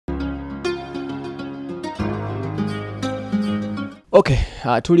Okay,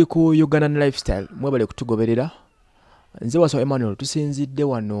 tuli ku Ugandan lifestyle mwebale kutugoberera. Nze waso Emmanuel tusinzidde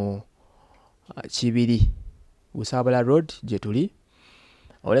wano Kibiri Busabala Road gye tuli.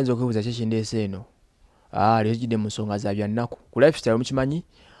 Olenzo okubuuza kiki ndeese eno. Lero jidde mu nsonga za byannaku. Ku lifestyle mukimanyi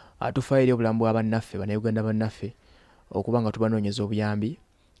tufaire obulamu bw'abannaffe bana Uganda bannaffe okuba nga tubanoonyeza obuyambi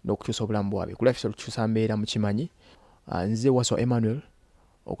n'okukyusa obulamu bwabwe. Ku lifestyle tukyusa mbeera mukimanyi. Nze waso Emmanuel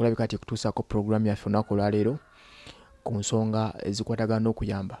okulabika ati kutuusako program yaffe olunaku olwaleero ku nsonga ezikwatagana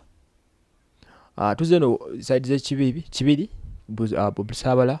n'okuyamba. Tuze no side z'Kibiri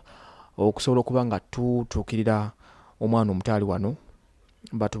Busabala okusobola okuba nga tutuukirira omwana omutaali wano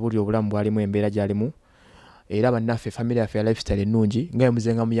batubuli obulamu bwalimu embeera gyalimu era bannaffe family yaffe ya lifestyle ennungi nga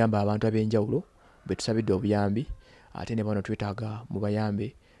muzenga muyamba abantu ab'enjawulo betusabidde obuyambi ate ne bano twetaaga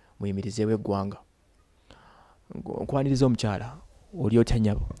mubayambe muyimirizeewo eggwanga. Nkwaniriza omukyala oli otya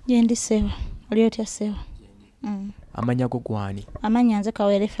nnyabo? Yendi sewa oli otya sewa? Amanya go gwani? Amanya nze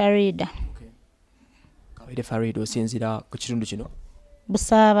Kawere Farida. Okay. Kawere Farida osinzira ku kitundu kino?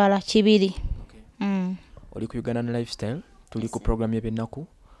 Busabala Kibiri. Okay. Oli ku Ugandan lifestyle tuli ku program y'ebennaku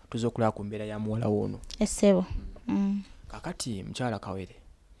tuzokulaba ku mbeera ya muwala wono. Essebo. Kakati mkyala Kawere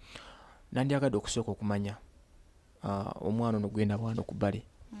nandyagadde okusooka okumanya omwana ono gwenda bwano ku bbali.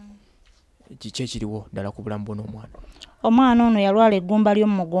 Kiki ekiriwo ddala ku bulamu bw'ono omwana? Omwana ono yalwala eggumba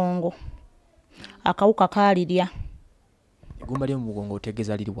ly'omugongo. Akawuka kaalirya. Eggumba ly'omugongo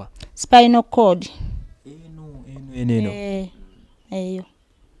otegeeza liriwa? Spinal cord. Eno. Eyo.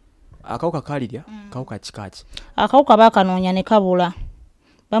 Akawuka kaalirya? Kawuka kikaaki? Akawuka baakanoonya ne kabula.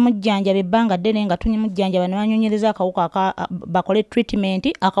 Bamujjanjaba ebbanga ddene nga tunyumujjanjaba ne banyonyereza akawuka bakole treatment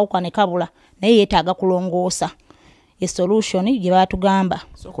akawuka ne kabula. Naye yeetaaga kulongoosa. Solution gye baatugamba.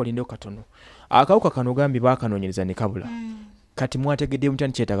 Soko linde katono. Akawuka kano gambi baakanoonyereza ne kabula. Kati mwategedde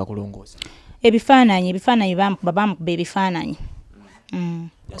mutani kyetaaga kulongoosa? Ebifaananyi babamukuba ebifaananyi.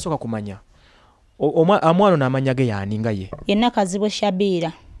 Yasooka kumanya. Omwana n'amanya ge yaani nga ye? Ye Nakazibwe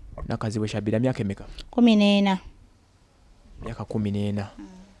Shabira. Nakazibwe Shabira myaka emeka? 14. Myaka 14.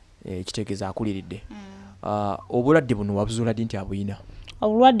 Kitegeeza akuliridde. Obulwadde buno wabuzuula ddi nti abuyina?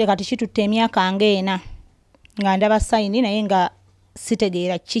 Obulwadde kati kitutte emyaka ng'ena. Nga ndaba sayini naye nga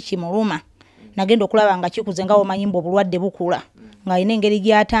sitegeera kiki muluma. Nagenda okulaba nga kikuze nga omanyi mbu obulwadde bukula. Nga ine engeri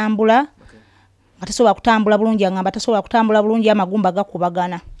gyatambula. Nga tasobola kutambula bulungi ngamba tasobola kutambula bulungi amagumba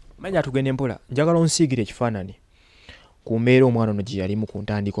gakubagana. Manya tugende mpola. Njagala onsiigire ekifaananyi. Ku mbeera omwana ono gye yalimu ku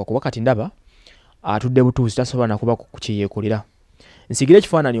ntandikwa kuba kati ndaba atudde butuuzi tasobola nakuba ku kyeyeekolera. Nsiigire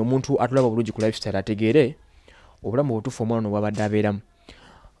ekifaananyi omuntu atulaba bulungi ku lifestyle ategeere obulamu obutuufu omwana ono bw'abadde abeeramu.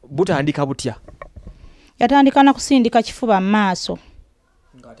 Butandika butya? Yatandika na kusindika kifuba mu maaso.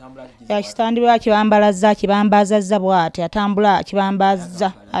 Yakitandibwa kibambazza bw'ati atambula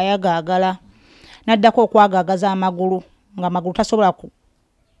kibambazza ayagaagala. Naddako okwagaagaza amagulu nga amagulu tasobola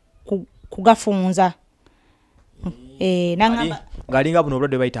kugafunza. Ng'alinga buno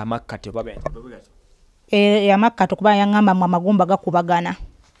obulwadde bayita amakkati oba amakkati okuba yaŋŋamba mu amagumba gakubagana.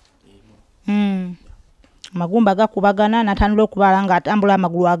 Amagumba gakubagana natandula okubala nga atambula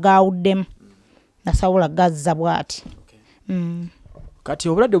amagulu agaawuddemu. Nasobola gazza bw'ati. Kati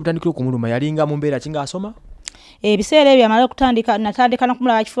obulwadde butandikira okumuluma yalinga mu mbeera ki ng'asoma? Ebiseera ebyo amala okutandika natandika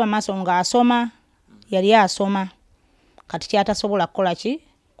n'okumulaba kifuba mu maaso ng'asoma. Yali asoma. Kati kyatasobola kukola ki?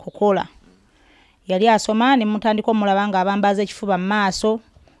 Kukola. Yali asoma ne mutandika omulaba ng'abambaza ekifuba mu maaso.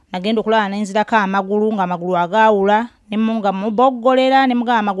 Nagenda okulaba n'enzirako amagulu ng'amagulu agaawula ne munga muboggolera ne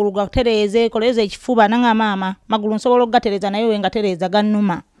mugamba amagulu gatereeze koleeza ekifuba nanga maama magulu nsobola okugatereeza naye we ngatereeza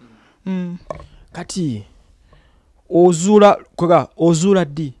gannuma. Kati ozuula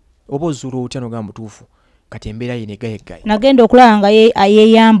ddi oba ozuula otya n'ogamba mutuufu kati embeera ye negayeggaye? Nagenda okulaba nga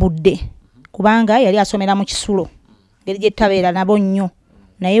yeeyambudde kubanga yali asomera mu kisulo ngeri gye tabeera nabo nnyo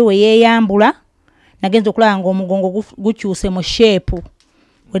naye we yeeyambula nagenza okulaba nga omugongo gukyuse mu sheepu.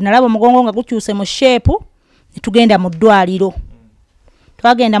 Bwe nalaba omugongo nga gukyuse mu sheepu ne tugenda mu ddwaliro.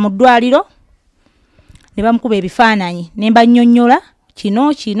 Twagenda mu ddwaliro ne bamukuba ebifaananyi ne mbannyonnyola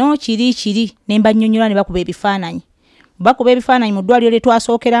kino kiri ne mbannyonnyola ne bakuba ebifaananyi. Bakuba ebifaananyi mu ddwaliro lye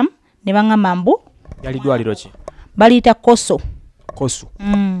twasookeramu ne baŋŋamba mbu yali ddwaliro ki? Baliyita Koso. Kosu?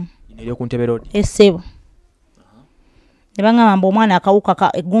 Eryo ku Ntebe Road? Essebo. Ne baŋŋamba mbu omwana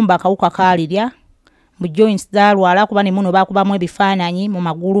eggumba akawuka kaalirya mu joints zaalwala kuba ne muno baakubamu ebifaananyi mu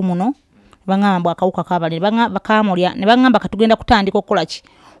magulu muno. Ne baŋŋamba mbu akawuka kaabalya bakamulya ne baŋŋamba katugenda kutandika okukola ki?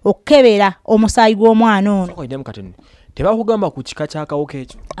 Okukebera omusaayi gw'omwana ono. Tebakugamba ku kika ky'akawuka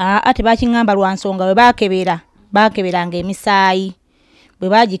ekyo? Tebakiŋŋamba lwa nsonga we baakeberanga emisaayi. Bwe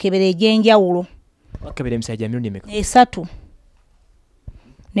baagikebera egy'enjawulo. Bakebera emisaayi gya mirundi emeka? 3.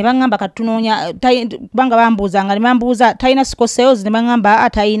 ne bangamba katunoonya kubanga bambuuzanga ne bambuuza talina sikoseyozi ne bangamba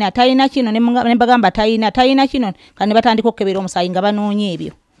talina kino ne bagamba talina kino kati ne batandika okukebera omusaayi nga banoonya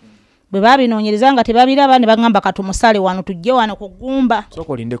ebyo bwe babinoonyereza nga tebabiraba ne bagamba katumusale wano tujje wano ku ggumba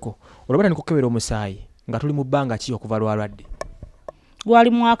sooka olindeko olwo batandika okukebera omusaayi nga tuli mu bbanga ki okuva lwalwadde gwali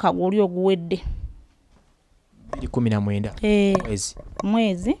mwaka gwoli oguwedde 2019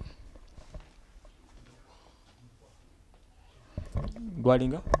 mwezi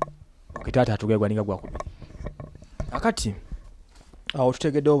gwalinga okitaata atugee gwalinga gwakubiri akati awo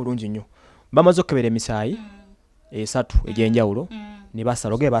tutegeddewo bulungi nnyo bamaze okukebera emisaayi esatu egyenjawulo ne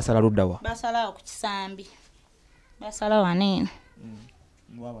basala ogee basala luddawa basalawo ku kisambi basala waneeno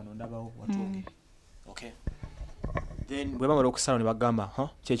wabano ndabawo watuoge okay then bwe bamala okusala ne bagamba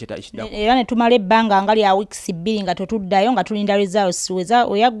kyekita ekiddako era ne tumala ebbanga nga lya weeks 2 nga tetuddayo nga tulinda results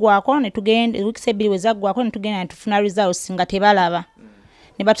weyaggwako ne tugenda weeks 2 wezaggwako ne tugenda ne tufuna results nga tebalaba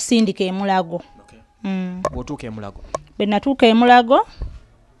ne batusindika emulago bw'otuuka emulago bwe natuuka emulago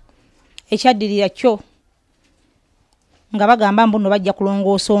ekyaddirira kyo nga bagamba mbuno bajja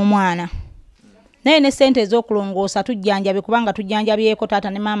kulongoosa omwana naye ne ssente ez'okulongoosa tujjanjabye kubanga tujjanjabyeko taata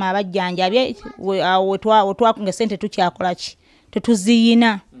ne maama abajjanjabye awo wetwakunga ssente tukyakola ki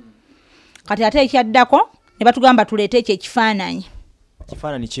tetuziyina kati ate ekyaddako ne batugamba tuleete ekyo ekifaananyi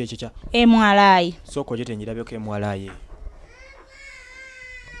kifaananyi kyekyo kya MRI sooka ogye tenyirabyeko MRI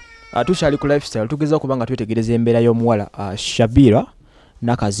tukyali ku lifestyle tugeza okuba nga twetegereza embeera y'omuwala Shabira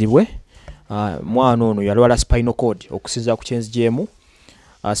Nakazibwe mwana ono yalwala spinal cord okusinza ku kyenzijemu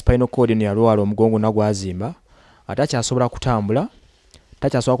spinal cord eno yalwala omugongo nagwazimba atakyasobola kutambula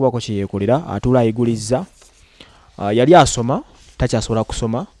takyasobola kubako kyeyeekolera atula ayigulizza yali asoma takyasobola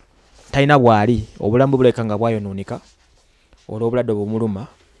kusoma talina bwali obulamu buleka nga bwayonooneka olw'obulwadde obumuluma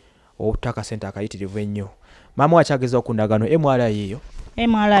obutaka sente akayitirivu ennyo maama wakyageza okundagano MRI eyo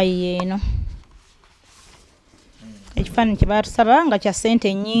MRI yeeno ekifaananyi kye baatusaba nga kya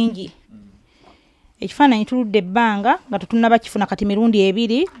ssente nnyingi ekifaananyi tuludde ebbanga nga tetunaba kifuna kati mirundi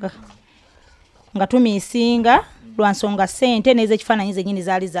 2 nga tumiisinga lwa nsonga ssente n'ez'ekifaananyi zennyini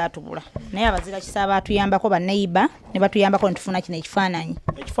zaali zaatubula naye abazira kisa baatuyambako banneiba ne batuyambako ne tufuna kino ekifaananyi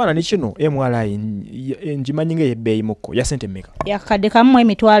kino MRI ngimanyi ng'eyebbeeyi mukko ya ssente mmeka yakadde kamu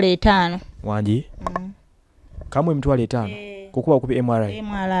 $5,000 wangi kamu $5,000 kukuba okubi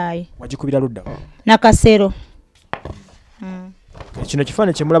MRI wagikubira ludda Nakasero kino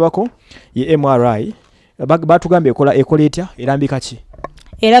kifaananyi kye mulabako ye MRI batugambye ekola etya erambika ki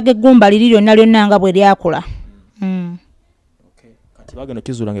eraga eggumba liri lyonna nga bwe lyakola kati bagenda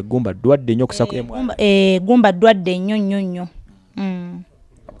kizuula ng'eggumba ddwadde nnyo okusa ku MRI eggumba ddwadde nnyo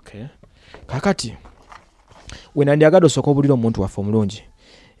kakati we nandyagadde osooka obulira omuntu waffe omulungi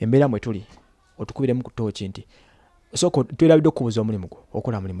embeera mwe tuli otukubiremu ku tooki nti sooka twirabidde okubuuza omulimu gwo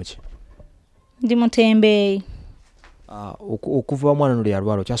okola mulimu ki ndi mutembeeyi okuva mwana no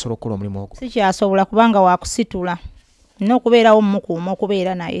lyalwala okyasobola okukola omulimu ogwo sikyasobola kubanga wakusitula nina okubeerawo mumukuuma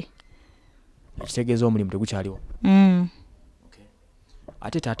okubeera naye ekitegeeza omulimu tegukyaliwo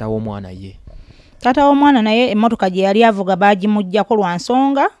ate taata w'omwana naye emmotoka gye yali avuga baagimuggyako lwa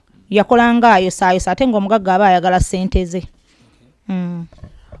nsonga yakolanga ayosayosa ate ng'omugagga aba ayagala ssente ze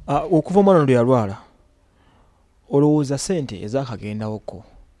okuva omwana no lyalwala olowooza ssente ezakagendawoko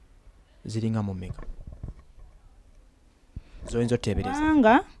ziringa mu mmeka zoyinza oteebereza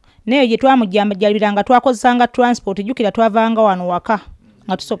nga naye gye twamujjambajjalibiranga twakozesanga transport jjukira twavanga wano waka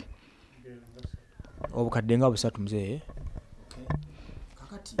nga tusobola obukadde nga 3 muzeeye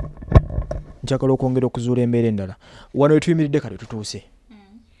kakati njagala okwongera okuzuula embeera endala wano wetuyimiridde kale tutuuse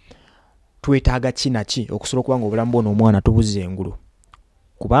twetaaga kinaki okusobola okuba nga obulamu bwona omwana tubuze engulu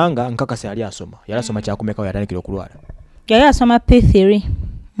kubanga nkakasa yali asoma kyakumekawo yatandikira okulwala yali asoma P3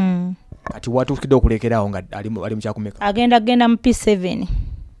 kati watuukidde okulekeraawo nga ali mu kyakumeka agenda mu P7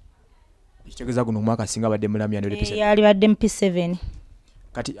 ekitegeeza guno omwaka singa badde mulamya yali badde mu P7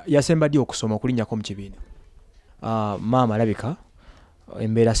 kati yasemba ddi okusoma okulinnyako mu kibiina maama alabika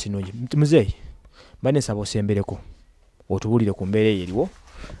embeera sinungi muzeeyi mba nsaba osembereko otubulire ku mbeera eyo eriwo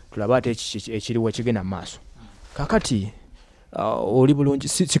tulaba ate ekiriwo ekigenda mu maaso kakati oli bulungi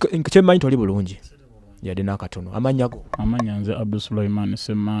kyemmanyi toli bulungi yadde n'akatono amannya go amanya nze Abdulsulaiman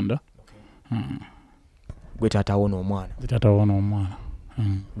Semmanda gwe taatawo n'omwana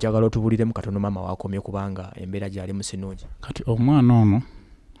njagala otubuliremu katono maama waakomye kubanga embeera gyali musinungi kati omwana ono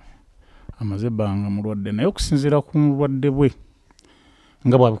amaze ebbanga mulwadde naye okusinziira ku mulwadde bwe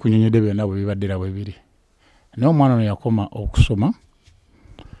nga bwabikunyonyedde byonna bwe bibaddera bwe biri naye omwana ono yakoma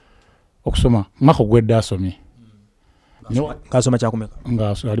okusoma mwaka ogwedde asomye. 6 kasoma kyakumeka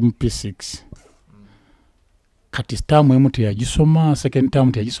nga ali mu P6 kati term emu teyagisoma, second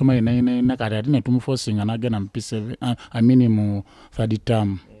term teyagisoma ina kati ate ne tumuforcinga n'agenda mu P7 mu third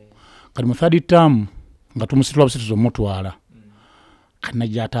term. Kati mu third term nga tumusitula busituzo mutwala kati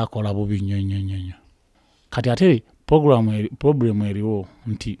najja ataakola bubi nnyo. Kati ate problem eriwo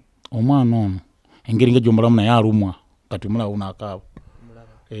nti omwana ono engeri nga gy'omulamu naye alumwa kati mulaba unaakaaba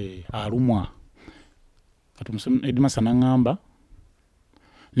alumwa kati Edmasa n'aŋŋamba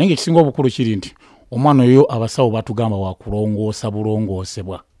naye ng'ekisinga obukulu kiri nti omwana oyo abasawo batugamba wakulongoosa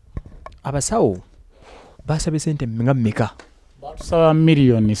bulongoosebwa. Abasawo basabye ssente nga mmeka? Batusaba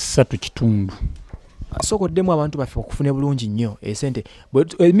 $3.5 Sokoddemu abantu baffe okufuna bulungi nnyo esente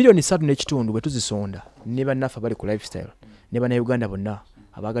 $3.5 bwe tuzisonda ne bannaffe bali ku lifestyle ne bannayuganda bonna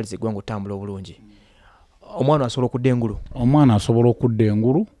abaagaliza eggwanga otambula obulungi. Omwana asobola okudda engulu? Omwana asobola okudda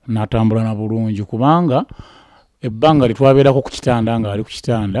engulu n'atambula na bulungi kubanga ebbanga litwabeerako ku kitanda ng'ali ku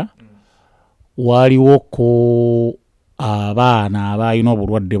kitanda waliwoko abaana abalina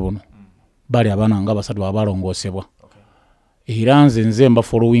obulwadde buno bali abaana nga 3 abalongoosebwa era nze mba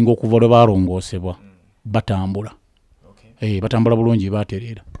following okuva lwe balongoosebwa batambula batambula bulungi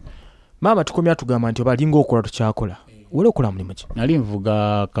batereera. Maama tukomya tugamba nti obalinga okola tukyakola wali okola mulimu ki? Nali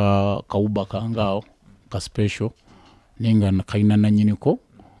nvuga kawuba kangaawo ka special nenga kalina nannyiniko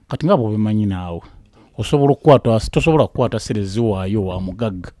kati nga bw'obimanyi naawe tosobola kukwata serezi waayo wa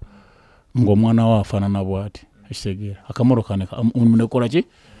mugagga ng'omwana we afaanana bw'ati ekitegeera akamotoka nekola ki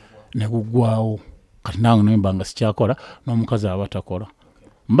negugwawo kati nange nemba nga sikyakola n'omukazi aba takola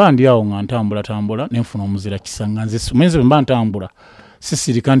mba ndi awo nga ntambula nenfuna omuzira kisa nga nze mwenzi mba ntambula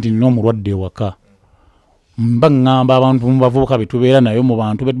sisirika nti nina omulwadde ewaka mba ŋŋamba abantu mu bavubuka betubeera nayo mu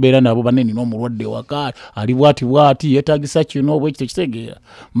bantu betubeera nabo banne nina omulwadde ewaka ali bwati yeetaagisa kino bwekito kitegeera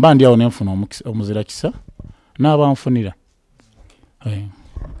mba ndi awo nenfuna omuzira kisa n'abanfunira.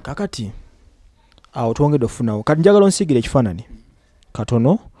 Kakati awo twongedde ofunawo kati njagala onsiigire ekifaananyi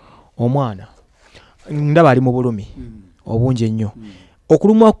katono. Omwana ndaba ali mu bulumi obungi ennyo.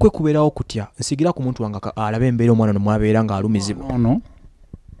 Okulumwa kwe kubeerawo kutya? Nsigira ku muntu wange alabe embeera omwana nomwabeera ng'alumizibwa. Ono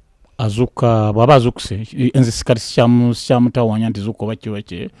azuka bw'aba azukuse nze sikati sikyamutawanya nti zuka oba kiba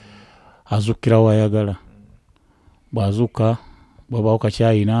kye azukira wayagala bw'azuka bw'abaawo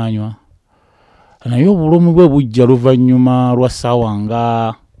kakyayi n'anywa naye obulumi bwe bujja luvannyuma lwa ssaawa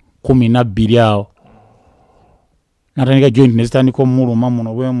nga 12 awo natandika joint nezitandika omuluma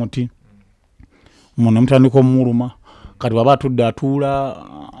muno bwe muti muno mutandika omuluma kati bw'aba atudde atuula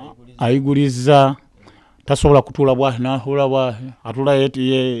ayigulizza tasobola kutuula bwati n'atuula bwati atuula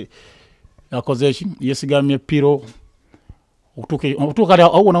yakoze eki yesigamye piro okutuuka kati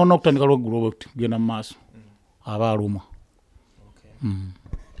awo wonna okutandika lweggulu obwe genda mu maaso aba aluma.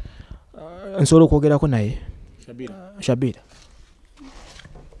 Nsobola okwogerako naye Shabira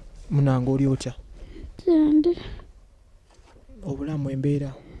munange oli otya? Obulamu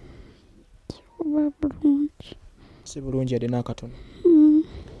embeera si bulungi yadde n'akatono.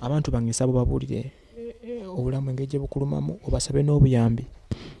 Abantu bange nsaba babuulire obulamu engeri gye bukulumamu obasabe n'obuyambi.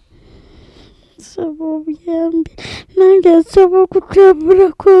 Nsaba obuyambi nange nsaba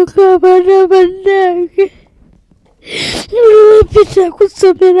okutambulako ng'abaana bannange mpita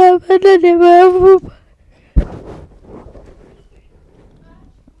kusomera abaana ne bavuba.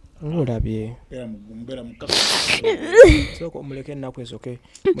 Olabye sooka omuleke ennaku ezoke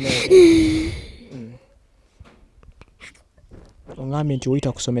ongambye nti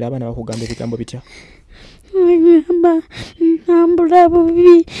oyita kusomera abaana bakugamba ebigambo bitya? Ngamba ntambula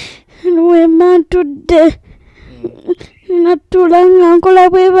bubi wema ntudde natuula nga nkola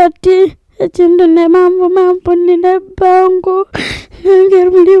bwe bati ekintu ne mampu nina ebbango nange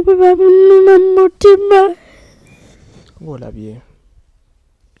muli bwe bamunuma mu mutima. Ng'olabye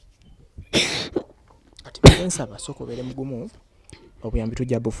kati badde nsaba sooka obeere mugumu obuyambi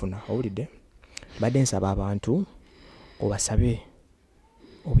tujja bufuna owulidde. Badde nsaba abantu obasabe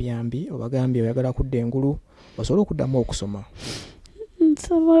obuyambi obagambye oyagala kudda engulu osobole okuddamu okusoma.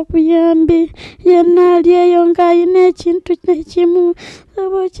 Nsaba buyambi yenna ali eyo ng'alina ekintu ekimu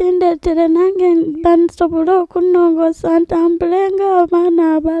saba okindeetere nange bansobole okunnongoosa ntambule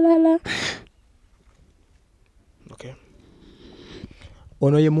ng'abaana abalala.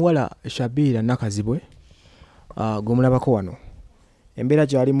 Ono ye muwala Shabira Nakazibwe gw'omulabako wano. Embeera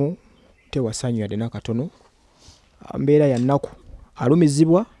gy'alimu tewasanyu yadde n'akatono. Mbeera ya nnaku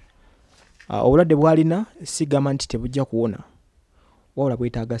alumizibwa obulwadde bw'alina sigamba nti tebujja kuwona wabula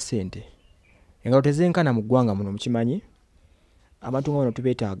bwetaaga ssente. Engalo tezenkana mu ggwanga muno mukimanyi abantu nga bano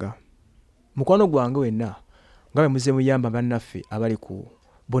tubeetaaga. Mukwano gwange wenna nga bwe muze muyamba bannaffe abali ku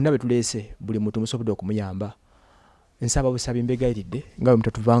bonna be tuleese buli muntu musobodde okumuyamba. Nsaba busabi mbegayiridde nga bwe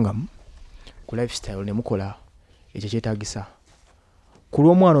mutatuvangamu ku lifestyle ne mukola ekyo kyetaagisa ku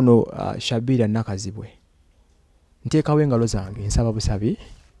lw'omwana ono Shabira Nakazibwe nteekawo engalo zange nsaba busabi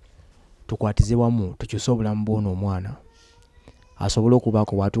tukwatize wamu tukyuse obulamu bw'ono omwana asobole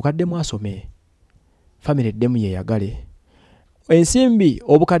okubaako bw'atuukaddemu asome famire eddemu yeeyagale ensimbi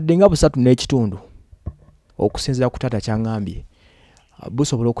obukadde nga 3.5 okusinziira ku taata kyangambye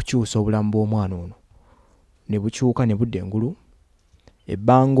busobola okukyusa obulamu bw'omwana ono ne bukyuka ne budda engulu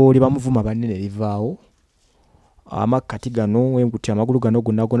ebbango libamuvuma bannene livaawo amakkati gano enkuti amagulu gano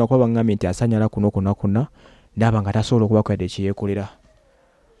gonna kuba bangambye nti asanyala kuno ndaba nga tasobola okuba kwadde kyeyeekolera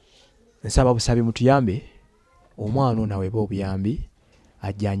nsaba busabi mutuyambe omwana ono aweebwa obuyambi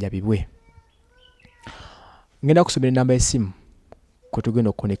ajjanjabibwe ngenda kusomera ennamba y'essimu kwe tugenda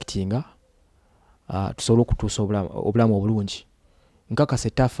okuconnectinga tusobole okutuusa obulamu obulungi nkakasa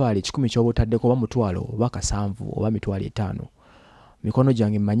ettaffaali 10 ky'oba otaddeko oba mutwalo oba 7 oba 5 mikono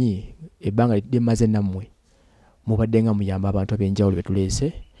gyange mmanyi ebbanga lidde mmaze nammwe mubadde nga muyamba abantu ab'enjawulo be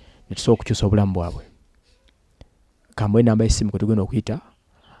tuleese ne tusobola okukyusa obulamu bwabwe kambe ennamba y'essimu kwe tugenda okuyita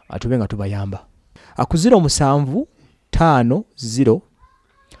atube nga tubayamba ku 07 50 14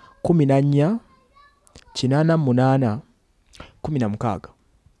 88 16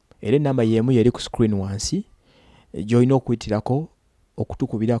 era ennamba y'emu yeri ku screen wansi gy'olina okuyitirako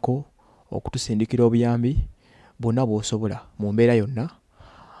okutukubirako okutusindikira obuyambi bwonna bw'osobola mu mbeera yonna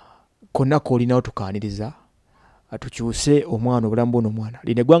konna koolinawo tukaaniriza atukyuse omwana obulamu bw'ono omwana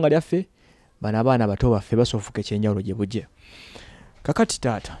lino eggwanga lyaffe bano abaana bato baffe basoofuka ekyenjawulo gye bujje kakati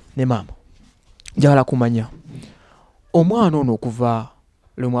taata ne maama njagala kumanya omwana ono okuva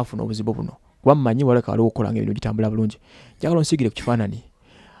lwe mwafuna obuzibu buno kuba mmanyi waleka waliwo okukolanga ebintu gitambula bulungi njagala onsigire ku kifaananyi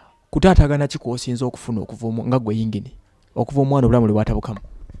kutaataagana ki kw'osinza okufuna okuva nga gwe yingini okuva omwana obulamu lwe bwatabukamu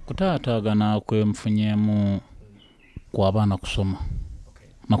kutaataagana kwe nfunyemu kw'abaana kusoma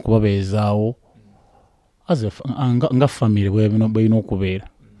nakubabeezaawo nga famire bwelina okubeera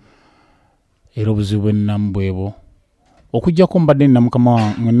era obuzibu bweninamu bwebo okujjako mbadde nina mukama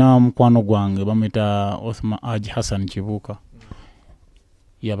wange na mukwano gwange bamwita Othman Haji Hassan Kibuuka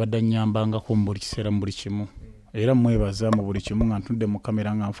yabadde annyambangako mu buli kiseera mu buli kimu era mwebaza mu buli kimu nga ntudde mu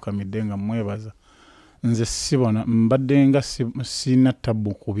kamera nga nfukamidde nga mwebaza nze sibona mbadde nga sina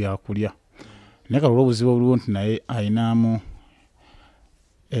tabu ku byakulya naye kale olw'obuzibu obuliwo nti naye ayinaamu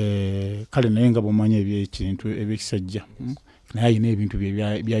kale naye nga bw'omanyi ebyekintu ebyekisajja naye ayina ebintu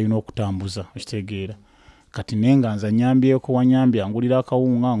byalina okutambuza okitegeera kati naye nga nze anyambyeko wanyambye angulira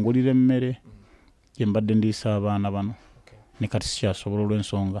akawunga angulira emmere gye mbadde ndiisa abaana bano ne kati sikyasobola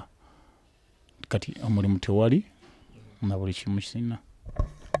olw'ensonga kati omulimu tewali na buli kimu kisina.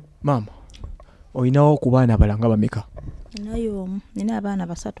 Maama olinawo ku baana balanga bameka? Nayo nina abaana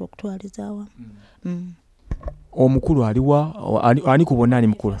 3 okutwaliza awamu. Omukulu aliwa ani ku bonna ali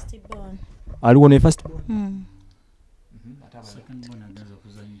mukulu? Aliwo ne first born? Second born agenza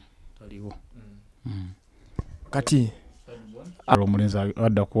kuzanya taliwo. Kati omulenzi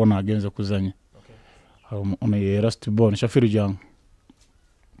adda kuwona agenza kuzanya. Ono ye last born Shafiru jangu.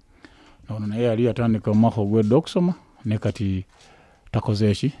 Ono naye yali atandika omwaka ogwedde okusoma ne kati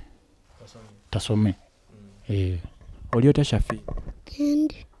takoze eki tasome. Oli ota Shafi?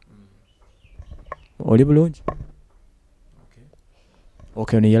 Kendi. Oli bulungi?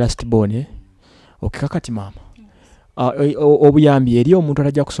 Okay, ono ye last born Okay, kakati maama. Obuyambi eri omuntu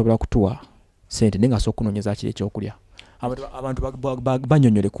atajja kusobola kutuwa sente nenga sokunoonyeza kiri ekyokulya. Abantu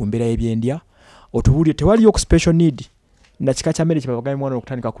banyonyole ku mbeera y'ebyendya otubulire tewaliyo ku special need na kika kya mmere kibagaye mwana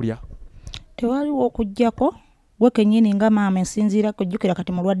okutandika kulya. Tewaliwo okujjako gwe kennyini nga maama ensinziira kujjukira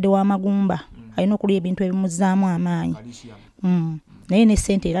kati mulwadde w'amagumba alina okulya ebintu ebimuzaamu amaanyi. Naye ne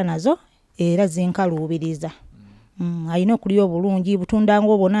ssente era nazo era zinkaluubiriza. Alina okulya obulungi butunda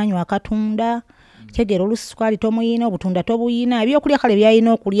ng'obonanywa akatunda tegera olusukwali tomuyina obutunda tobuyina ebyokulya kale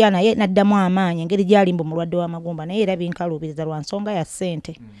byalina okulya naye naddamu amaanyi engeri gy'alimba mulwadde w'amagumba naye era binkaluubiriza lwa nsonga ya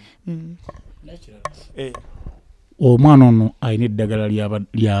ssente. Omwana ono alina eddagala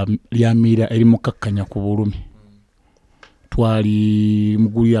lyamiira erimukakkanya ku bulumi. Twali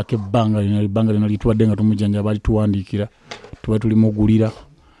mugulirako ebbanga lino litubadde nga tumujjanjaba bali tuwandiikira tuba tulimugulira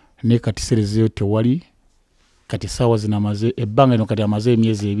naye kati serezeyo tewali kati essaawa zino amaze ebbanga lino kati amaze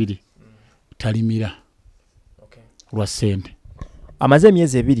emyezi 2 talimira lwa ssente. Amaze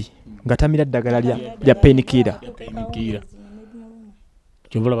emyezi 2 nga tamira ddagala lya painkiller.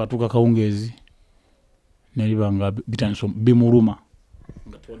 Kyovula batuuka kawungeezi nelibanga bitandisa bimuluma.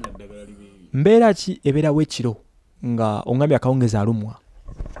 Mbeera ki ebeerawo ekiro nga ongambye akawungeezi alumwa?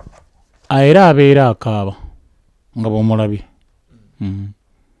 Era abeera akaaba nga bw'omulabye.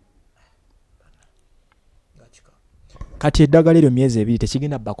 Kati eddagala eryo myezi 2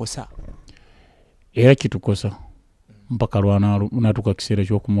 tekigenda bakosa? Era kitukosa mpaka lwanatuuka kiseera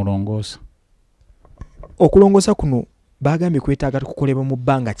ekyokumulongoosa. Okulongoosa kuno bagambye kwetaaga tukukolebwa mu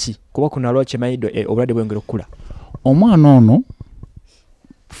bbanga ki kuba kuno alwa kimanyiddwa obulwadde bwongera okukula. Omwana ono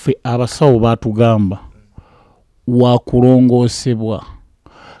ffe abasawo baatugamba wakulongoosebwa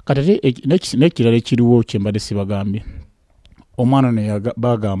kati n'ekirala ekiriwo kyembadde sibagambye omwana ono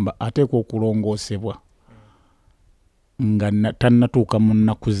bagamba ateekwa okulongoosebwa nga tannatuuka mu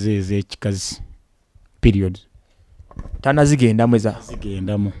nnaku ze ez'ekikazi period tannazigendamu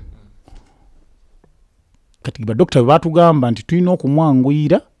zigendamu. Kati badokita baatugamba nti tulina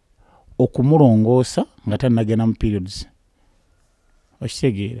okumwanguyira okumulongoosa nga tannagenda mu periods.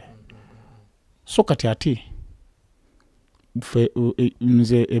 Okitegeera. So kati ate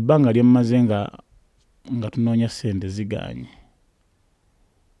nze ebbanga lyemmaze nga tunoonya ssente ziganye.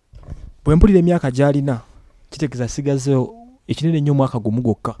 Bwe mpulira emyaka gy'alina kitegeeza asigazeyo ekinene ennyo omwaka gumu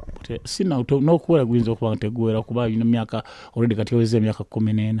gwokka. Sina n'okuwera guyinza okuba nga teguwera kuba alina emyaka olwedde kati eweza emyaka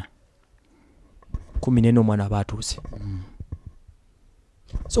 14. 14 omwana aba atuuse.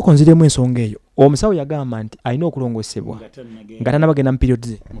 So konziremu ensonga eyo. Omusawo yagamba nti alina okulongoosebwa nga tannabagenda mu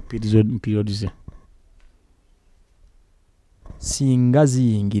periods ze. Singa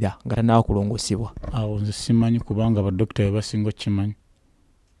ziyingira nga tannaba kulongoosebwa. Awo nze simanyi kubanga badokita be basinga okimanyi.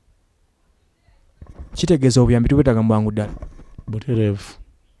 Kitegeeza obuyambi tubwetaaga mu bwangu ddala. Butereevu.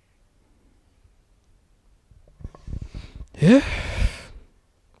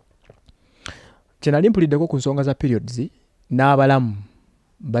 Kye nali mpuliddeko ku nsonga za periods n'abalamu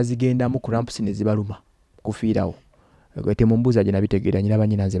bazigendamu ku rampusi ne zibaluma kufiirawo. Temumbuuza gye nabitegeera nyina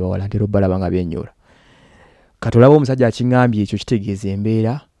bannyina nze bawala ntera obbalaba nga byennyula. Kati olaba omusajja akiŋŋambye ekyo kitegeeza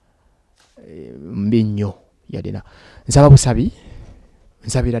embeera mbi nnyo yadena. Nsaba busabi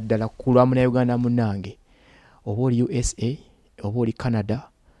nsabira ddala ku lwa Munnayuganda munnange oba oli USA oba oli Canada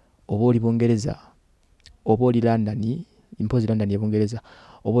oba oli Bungereza oba oli London impozi London ye Bungereza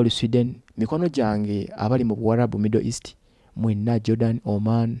oba oli Sweden mikono gyange abali mu Buwarabu Middle East mwenna Jordan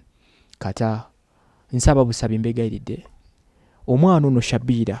Oman Qatar nsaba busabi mbegayiridde omwana ono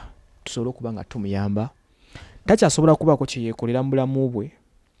Shabira tusobole okuba nga tumuyamba takyasobola kubaako kye yeekolera mu bulamu bwe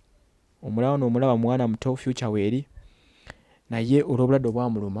omulaba n'omulaba mwana muto future weeri naye olw'obulwadde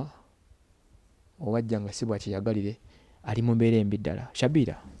obwamuluma owajja nga si bwakyeyagalire ali mu mbeera embi ddala.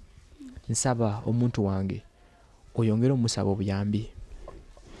 Shabira nsaba omuntu wange oyongere omusaba obuyambi.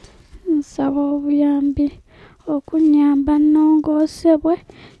 Nsaba obuyambi okunyamba nnongoosebwe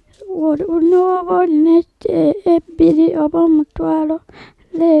n'oba olina ebbiri oba omutwalo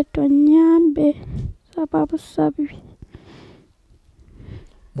leeta onnyambe saba busabi.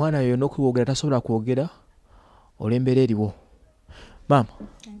 Mwana oyo n'okwogera tasobola kwogera olw'embeera eriwo. Maama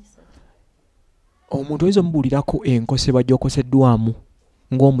omuntu oyinza omubuulirako enkosebwa gy'okoseddwamu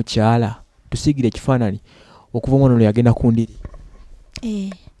ng'omukyala tusiigire ekifaananyi okuva omwana ono yagenda ku ndiri.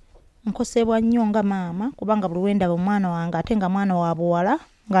 Nkosebwa nnyo nga maama kubanga buli lwendaba omwana wange ate nga mwana wa buwala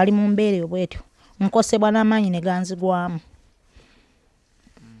ng'ali mu mbeera bwetyo nkosebwa n'amaanyi ne ganzigwamu.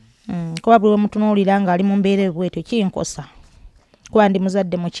 Kuba buli lwemutunuulira ng'ali mu mbeera bwetyo kinkosa kuba ndi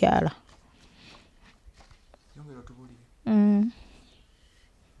muzadde mukyala.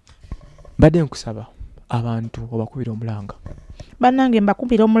 Mbadde nkusaba abantu obakubira omulanga. Bannange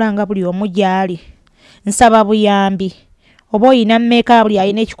mbakubira omulanga buli omu gy'ali. Nsaba buyambi. Oba oyina mmeka buli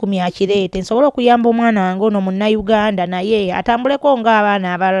alina 10 akireete nsobola okuyamba omwana wange ono Munnayuganda naye atambuleko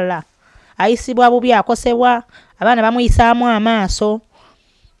ng'abaana abalala. Ayisibwa bubi akosebwa abaana bamuyisaamu amaaso.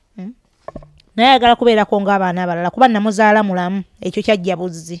 Naye ayagala kubeerako ng'abaana abalala kuba namuzaala mulamu ekyo kyajja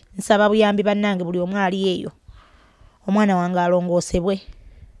buzzi. Nsaba buyambi bannange buli omu ali eyo omwana wange alongoosebwe.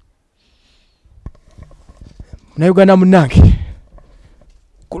 Munnayuganda munnange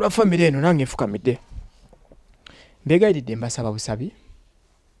ku lwa famire eno nange nfukamidde mbegayiridde mbasaba busabi.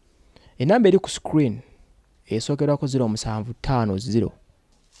 Enamba eri ku screen esookerwako 0750 14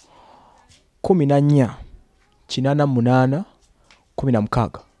 88 16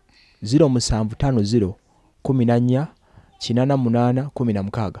 0750 14 88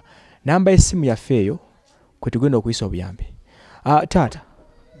 16 namba y'essimu yaffe eyo kwe tugenda okuyisa obuyambi. Taata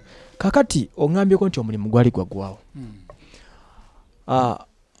kakati oŋŋambyeko nti omulimu gwali gwaggwawo.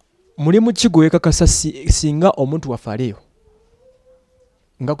 Mulimu ki gwe kakasa singa omuntu waffe aleyo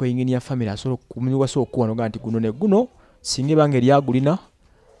nga kwe yingini ya famire asobola wasobola okuwanoga nti guno ne guno singa ebanga eryagulina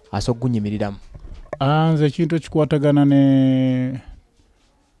asobola okugunyimiriramu. Nze ekintu ekikwatagana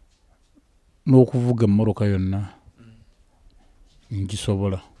n'okuvuga emmoroka yonna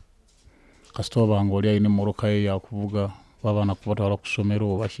ngisobola kasita oba nga oli alina emmoroka ye yakuvuga abaana kubatwala ku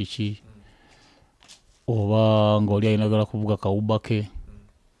ssomero oba kiki oba nga oli ayinagala kuvuga kawuba ke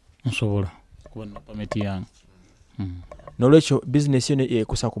nsobola kuba na pameti yange. Nolwekyo business yone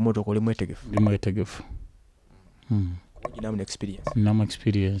ekusa ku moto ko limwetegefu. Limwetegefu. Ninamu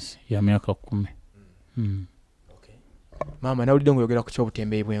experience ya miaka 10. Okay. Mama nawulidde ngoyogera ku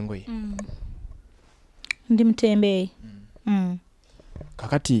kyobutembeeyi bw'engoye. Ndi mutembeeyi.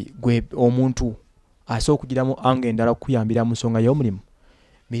 Kakati gwe omuntu asobola okugiramu anga endala okuyambira mu nsonga y'omulimu.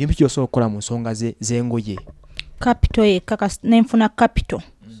 Mirimu ki osobola okukola mu nsonga z'engoye? Capital yekka nenfuna capital.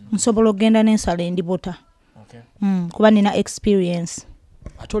 Nsobola okugenda n'ensala endibota. Kuba nina experience.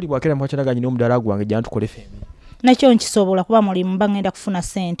 Ate oli bwakera mwakyalaganye n'omudaala gwange gy'antu tukole ffembi. Nakyo nkisobola kuba mulimu mba ngenda kufuna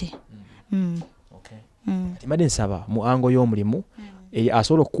ssente. Mbadde nsaba mu ango y'omulimu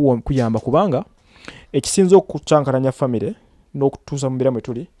asobola okuyamba kubanga ekisinza okucankalanya famire n'okutuusa mu mbeera mwe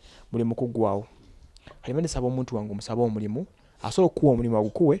tuli mulimu kuggwaawo. Mbadde nsaba omuntu wange omusaba omulimu asobola okuwa omulimu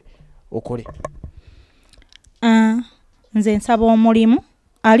agukuwe okole. Nze nsaba omulimu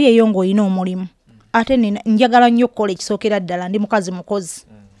ali eyo ng'olina omulimu. Ate njagala nnyo okukola ekisookera ddala ndi mukazi mukozi.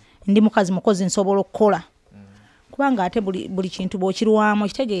 Ndi mukazi mukozi nsobola okukola. Kubanga ate buli kintu bw'okirwamu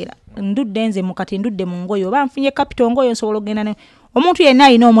kitegeera ndudde nze mukati ndudde mu ngoyo oba nfunye capital ngoyo nsobola okugenda omuntu yenna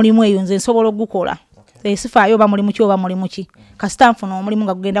alina omulimu eyo nze nsobola ogukola. Sifaayo oba mulimu ki oba mulimu ki. Kasita nfuna omulimu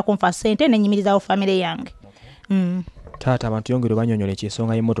nga gugenda kunfa ssente n'ennyimirizawo famire yange. Taata abantu yongere banyonyola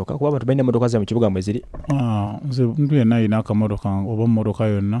ekyensonga y'emmotoka kuba abantu balina emmotoka mu kibuga mwe ziri. Nze omuntu yenna alina akamotoka oba mmotoka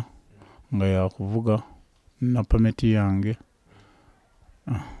yonna nga yakuvuga na pameti yange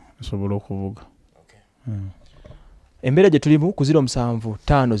nsobola okuvuga. Embeera gye tulimu ku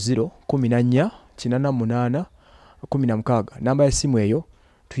 0750148816 namba y'essimu eyo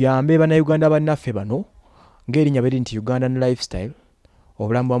tuyambe bannayuganda bannaffe bano ng'erinnya beri nti Ugandan Lifestyle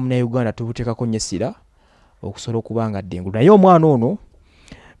obulamu bwa munnayuganda tubuteekako nnyo essira okusobola okuba nga ddengulu. Naye omwana ono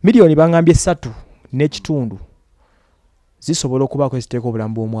miliyoni bangambye 3.5 zisobola okubaako eziteeka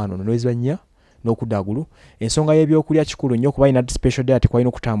obulamu bw'omwana ono n'ezibanya n'okuddagulu. Ensonga y'ebyokulya kikulu nnyo kuba ina special diet kwalina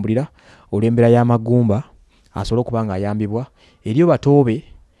okutambulira olw'embeera y'amagumba asobola okuba nga ayambibwa eriyo batoobe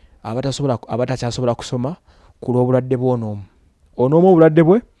abatakyasobola kusoma ku lw'obulwadde bw'onoomu. Onoomu obulwadde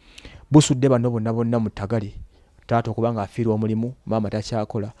bwe busudde bano bonna bonna mu ttagali. Taata okuba nga afiirwa omulimu, maama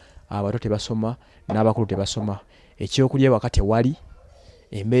takyakola, abato tebasoma n'abakulu tebasoma. Ekyokulya ewaka tewali,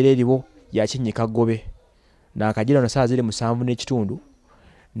 embeera eriwo yakinnyika ggobe. Naakajira ono ssaawa 7:30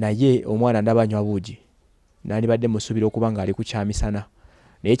 naye omwana ndaba anywa buugi. Nandibadde musuubira okuba nga ali ku kyamisana.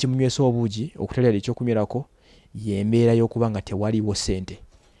 Naye kimunywesa obuugi okutereera ekyokunywerako y'embeera y'okuba nga tewaliwo ssente.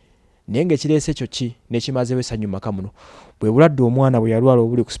 Naye ng'ekireese ekyo ki n'ekimazeewo essanyu mu maka muno bwe bulwadde omwana bwe yalwala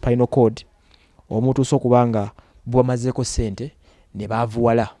obuli ku spinal cord omutuusa okuba nga bwamazeeko ssente ne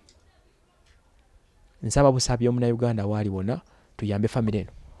baavuwala. Nsaba busabye omunnayuganda waali wonna tuyambe famire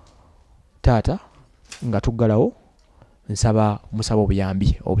eno. Taata nga tuggalawo nsaba musaba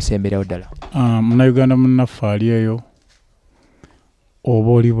obuyambi obusemberayo ddala. Munnayuganda munnaffe ali eyo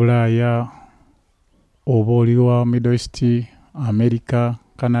oba oli Bulaaya oba oli wa Middle East, America,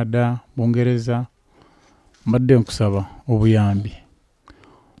 Canada, Bungereza, mbadde nkusaba obuyambi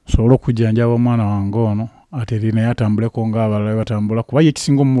nsobole okujjanjaba omwana wange ono ate naye atambuleko ng'abalala batambula kuba ye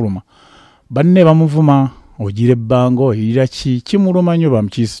kisinga omuluma. Banne bamuvuma ogira ebbango oyirira kimuluma nnyo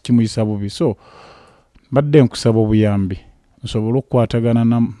kimuyisa bubi. So mbadde nkusaba obuyambi nsobole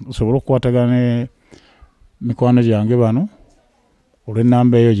okukwatagana mikwano gyange bano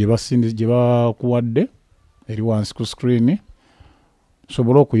olw'ennamba eyo gye bakuwadde eri wansi ku screen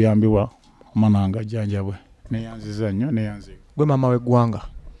nsobole okuyambibwa omwana wange ajjanjabwe. Neyanziza nnyo neyanziga. Gwe maama w'eggwanga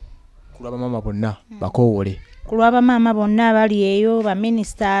ku lw'abamaama bonna bakoowole. Ku lw'abamaama bonna abali eyo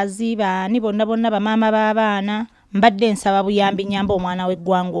baministers baani bonna bamaama b'abaana mbadde nsaba buyambi nyamba omwana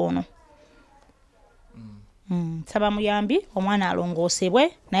w'eggwanga ono. Nsaba muyambi omwana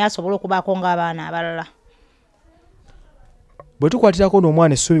alongoosebwe naye asobole okubaako ng'abaana abalala. Bwe tukwatirako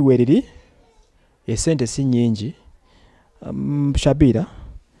n'omwana essuubi weeriri esente si nnyingi. Shabira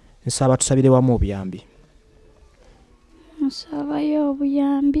nsaba tusabire wamu obuyambi. Nsabayo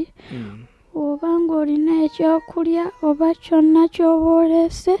obuyambi oba ng'olina ekyokulya oba kyonna ky'oba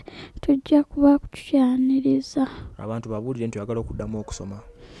oleese tujja kuba kukyaniriza. Abantu babuulire nti oyagala okuddamu okusoma.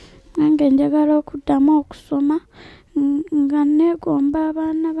 Nange njagala okuddamu okusoma nga neegomba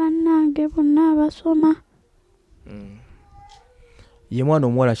abaana bannange bonna abasoma. Ye mwana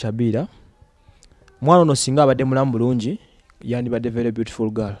omuwala Shabira. Mwana ono singa abadde mulamu bulungi yandibadde very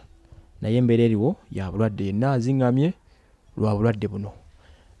beautiful girl. Naye embeera eriwo ya bulwadde yenna azingamye lwa bulwadde buno.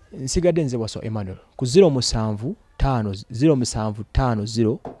 Nsigadde nze Waso Emmanuel ku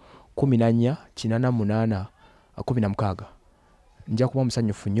 0750148816 nja kuba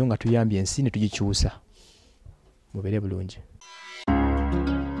musanyufu nnyo nga tuyambye ensi ne tugikyusa. Mubeere bulungi.